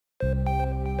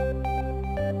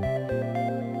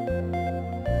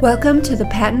Welcome to the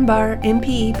Patent Bar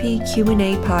MPEP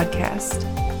Q&A podcast.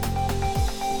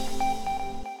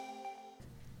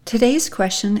 Today's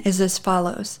question is as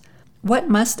follows. What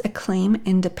must a claim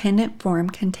in dependent form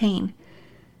contain?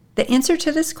 The answer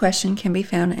to this question can be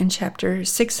found in Chapter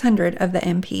 600 of the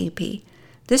MPEP.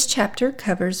 This chapter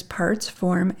covers parts,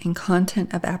 form, and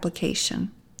content of application.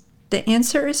 The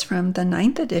answer is from the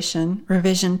 9th edition,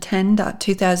 revision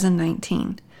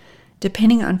 10.2019.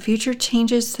 Depending on future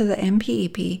changes to the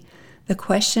MPEP, the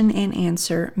question and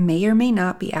answer may or may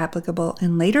not be applicable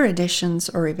in later editions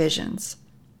or revisions.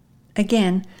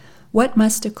 Again, what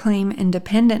must a claim in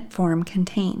dependent form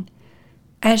contain?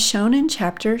 As shown in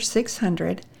Chapter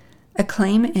 600, a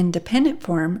claim in dependent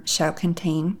form shall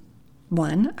contain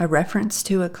 1. A reference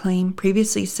to a claim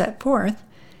previously set forth,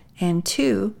 and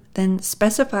 2. Then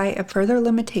specify a further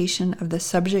limitation of the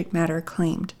subject matter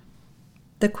claimed.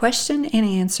 The question and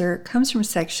answer comes from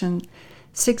Section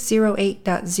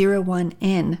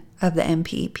 608.01n of the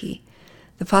MPEP.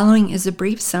 The following is a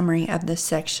brief summary of this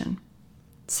section.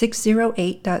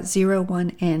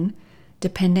 608.01n,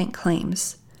 Dependent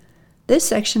Claims. This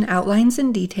section outlines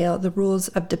in detail the rules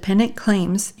of dependent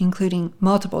claims, including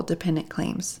multiple dependent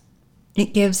claims.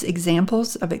 It gives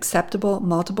examples of acceptable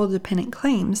multiple dependent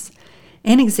claims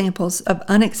and examples of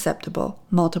unacceptable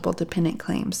multiple dependent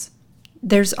claims.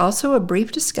 There's also a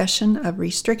brief discussion of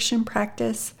restriction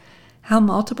practice, how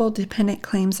multiple dependent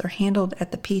claims are handled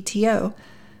at the PTO,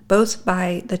 both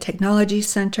by the Technology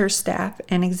Center staff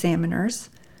and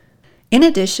examiners. In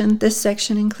addition, this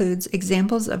section includes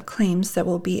examples of claims that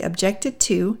will be objected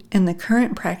to in the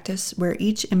current practice where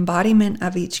each embodiment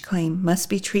of each claim must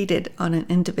be treated on an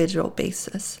individual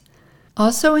basis.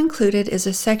 Also included is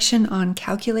a section on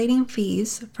calculating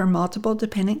fees for multiple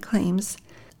dependent claims,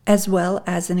 as well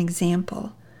as an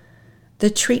example.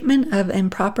 The treatment of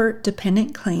improper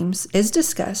dependent claims is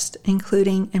discussed,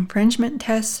 including infringement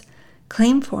tests,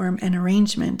 claim form and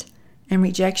arrangement, and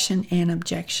rejection and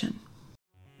objection.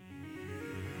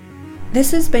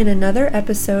 This has been another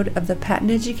episode of the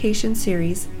Patent Education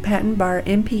Series Patent Bar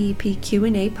MPEP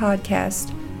Q&A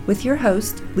podcast with your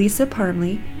host, Lisa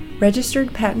Parmley,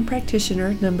 Registered Patent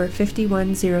Practitioner number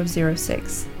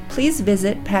 51006. Please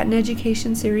visit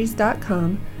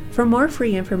patenteducationseries.com for more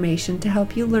free information to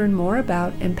help you learn more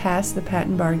about and pass the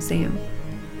Patent Bar exam.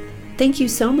 Thank you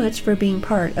so much for being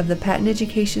part of the Patent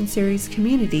Education Series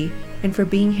community and for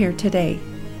being here today.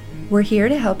 We're here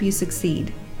to help you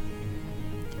succeed.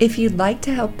 If you'd like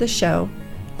to help the show,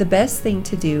 the best thing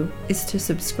to do is to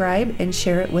subscribe and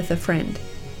share it with a friend.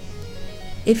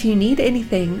 If you need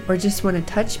anything or just want to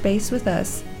touch base with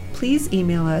us, please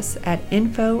email us at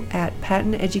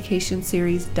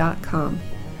info@patenteducationseries.com.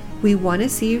 We want to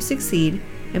see you succeed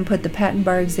and put the Patent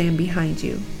Bar exam behind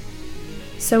you.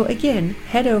 So again,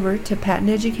 head over to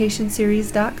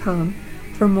patenteducationseries.com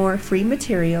for more free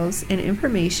materials and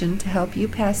information to help you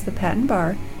pass the Patent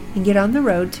Bar and get on the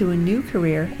road to a new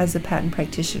career as a patent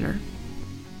practitioner.